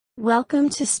Welcome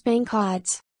to Spank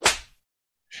Odds.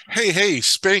 Hey,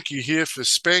 Spanky here for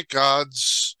Spank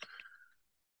Odds.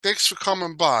 Thanks for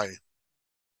coming by.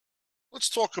 Let's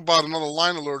talk about another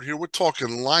line alert here. We're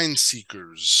talking line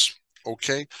seekers,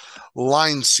 okay?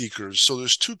 Line seekers. So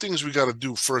there's two things we got to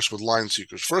do first with line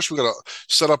seekers. First, we got to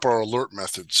set up our alert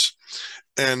methods.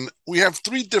 And we have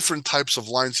three different types of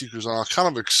line seekers, and I'll kind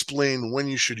of explain when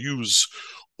you should use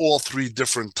all three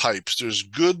different types. There's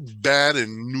good, bad,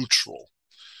 and neutral.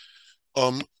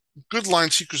 Um, Good line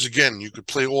seekers, again, you could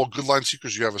play all good line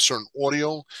seekers. You have a certain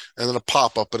audio and then a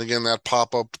pop-up. And again, that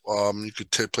pop-up, you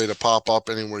could play the pop-up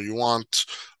anywhere you want,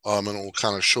 and it will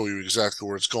kind of show you exactly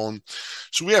where it's going.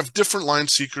 So we have different line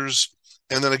seekers.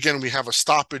 And then again, we have a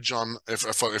stoppage on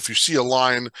if you see a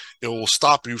line, it will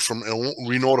stop you from, it won't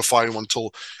re-notify you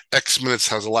until X minutes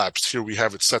has elapsed. Here we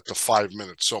have it set to 5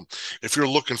 minutes. So if you're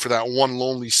looking for that one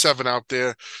lonely 7 out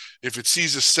there, if it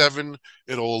sees a 7,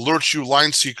 it'll alert you,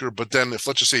 line seeker. But then if,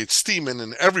 let's just say, it's steaming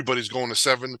and everybody's going to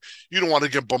 7, you don't want to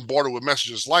get bombarded with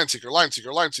messages, line seeker, line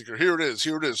seeker, line seeker, here it is,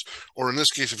 here it is. Or in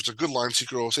this case, if it's a good line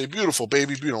seeker, it'll say beautiful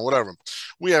baby, whatever.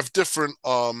 We have different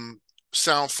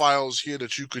sound files here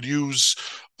that you could use.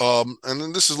 And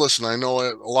then this is, listen, I know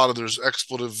a lot of there's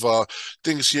expletive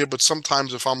things here, but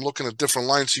sometimes if I'm looking at different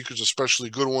line seekers, especially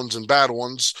good ones and bad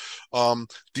ones,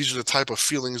 these are the type of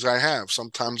feelings I have.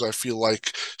 Sometimes I feel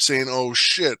like saying, oh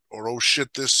shit, or oh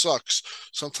shit, this sucks.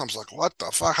 Sometimes like, what the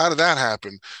fuck? How did that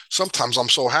happen? Sometimes I'm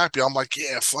so happy. I'm like,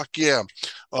 yeah, fuck yeah,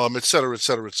 et cetera, et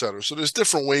cetera, et cetera. So there's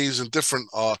different ways and different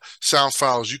sound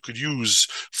files you could use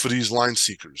for these line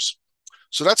seekers.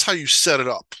 So that's how you set it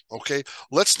up, okay?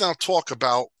 Let's now talk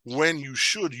about when you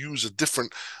should use a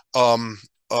different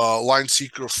line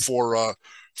seeker for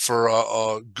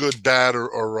good, bad,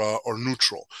 or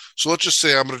neutral. So let's just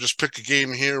say I'm going to just pick a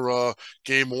game here,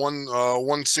 game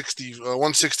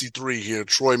 163 here,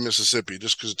 Troy, Mississippi,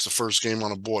 just because it's the first game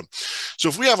on the board. So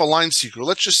if we have a line seeker,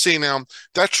 let's just say now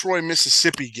that Troy,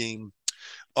 Mississippi game,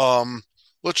 um,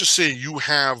 let's just say you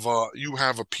have a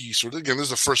piece, or again, this is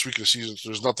the first week of the season, so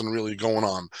there's nothing really going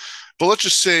on. But let's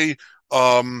just say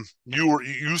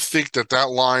you think that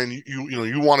line,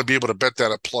 you want to be able to bet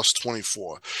that at plus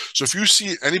 24. So if you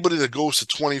see anybody that goes to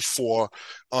 24,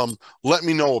 let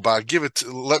me know about it.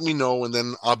 Let me know, and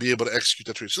then I'll be able to execute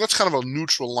that trade. So that's kind of a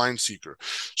neutral line seeker.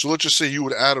 So let's just say you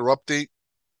would add or update.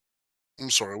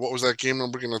 I'm sorry, what was that game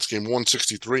number again? That's game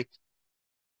 163.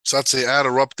 So I'd say add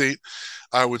or update.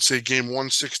 I would say game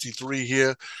 163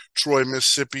 here, Troy,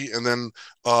 Mississippi. And then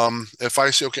if I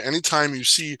say, okay, anytime you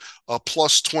see a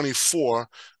plus 24,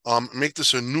 make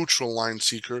this a neutral line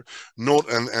seeker. Note,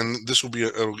 and this will be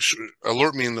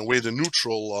alert me in the way the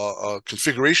neutral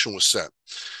configuration was set.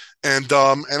 And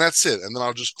that's it. And then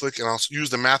I'll just click and I'll use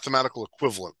the mathematical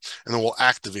equivalent, and then we'll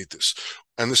activate this.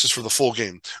 And this is for the full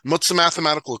game. What's the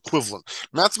mathematical equivalent?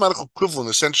 Mathematical equivalent,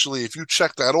 essentially, if you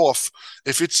check that off,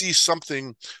 if it sees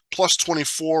something plus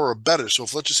 24 or better, so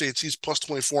if let's just say it sees plus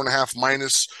 24 and a half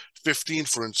minus 15,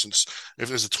 for instance, if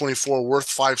there's a 24 worth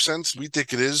 5 cents, we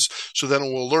think it is, so then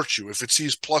it will alert you. If it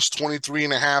sees plus 23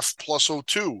 and a half plus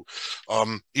 02,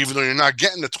 even though you're not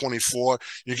getting the 24,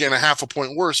 you're getting a half a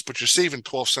point worse, but you're saving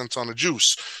 12 cents on the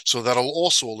juice, so that'll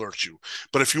also alert you.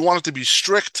 But if you want it to be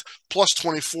strict, plus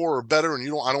 24 or better,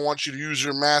 and I don't want you to use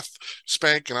your math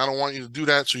spank, and I don't want you to do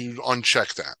that, so you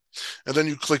uncheck that. And then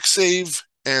you click save,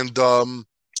 and then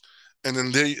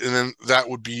that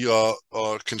would be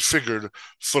configured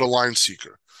for the line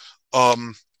seeker.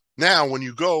 Now, when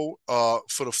you go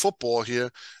for the football here,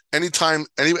 anytime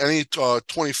any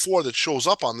 24 that shows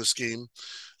up on this game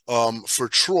for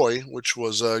Troy, which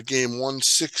was game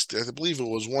 160, I believe it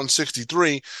was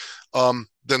 163,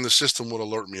 then the system would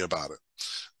alert me about it.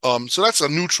 So that's a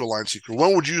neutral line seeker.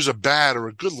 When would you use a bad or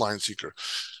a good line seeker?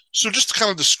 So just to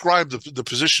kind of describe the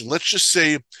position, let's just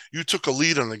say you took a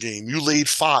lead on the game, you laid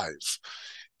 5,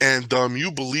 and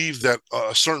you believe that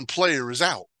a certain player is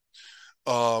out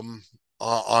on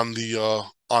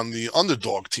the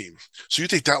underdog team. So you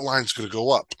think that line's going to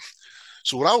go up.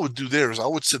 So what I would do there is I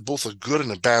would set both a good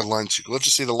and a bad line seeker. Let's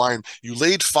just say the line, you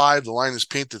laid 5, the line is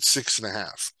painted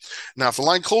 6.5. Now, if the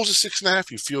line closes 6.5,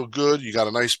 you feel good, you got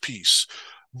a nice piece.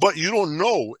 But you don't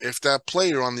know if that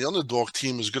player on the underdog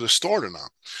team is going to start or not.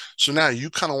 So now you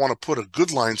kind of want to put a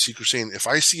good line seeker saying, if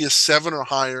I see a 7 or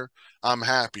higher, I'm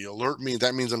happy. Alert me.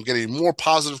 That means I'm getting more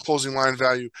positive closing line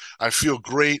value. I feel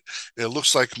great. It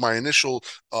looks like my initial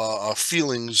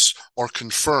feelings are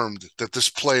confirmed that this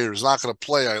player is not going to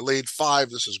play. I laid 5.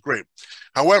 This is great.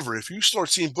 However, if you start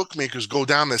seeing bookmakers go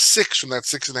down to 6 from that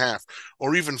 6.5,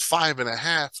 or even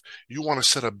 5.5, you want to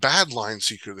set a bad line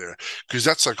seeker there, because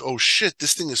that's like, oh shit,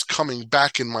 this thing is coming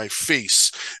back in my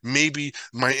face. Maybe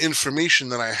my information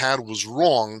that I had was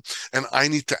wrong, and I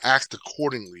need to act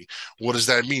accordingly. What does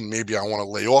that mean? Maybe I want to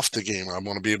lay off the game. I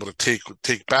want to be able to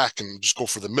take back and just go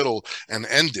for the middle and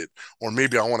end it. Or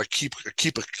maybe I want to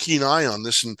keep a keen eye on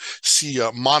this and see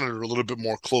monitor a little bit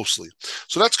more closely.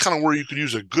 So that's kind of where you could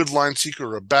use a good line seeker,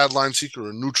 or a bad line seeker,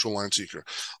 or a neutral line seeker.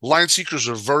 Line seekers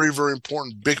are very, very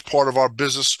important, big part of our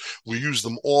business. We use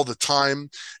them all the time.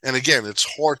 And again,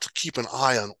 it's hard to keep an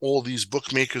eye on all these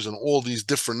bookmakers and all these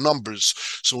different numbers.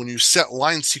 So when you set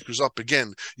line seekers up,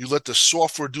 again, you let the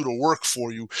software do the work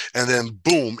for you, and then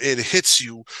boom, it hits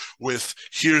you with,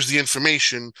 here's the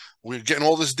information. We're getting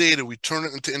all this data, we turn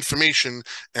it into information,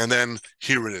 and then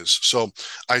here it is. So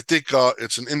I think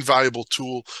it's an invaluable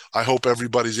tool. I hope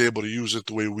everybody's able to use it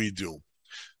the way we do.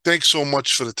 Thanks so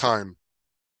much for the time.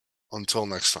 Until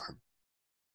next time.